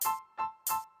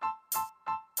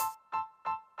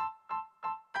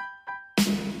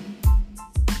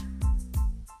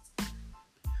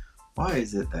Why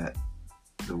is it that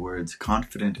the words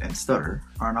confident and stutter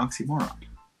are an oxymoron?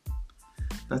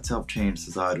 Let's help change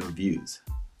societal views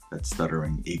that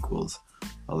stuttering equals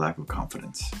a lack of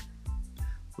confidence.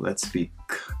 Let's speak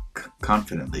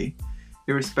confidently,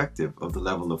 irrespective of the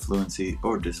level of fluency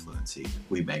or disfluency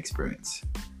we may experience.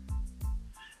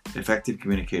 Effective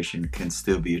communication can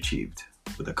still be achieved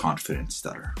with a confident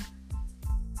stutter.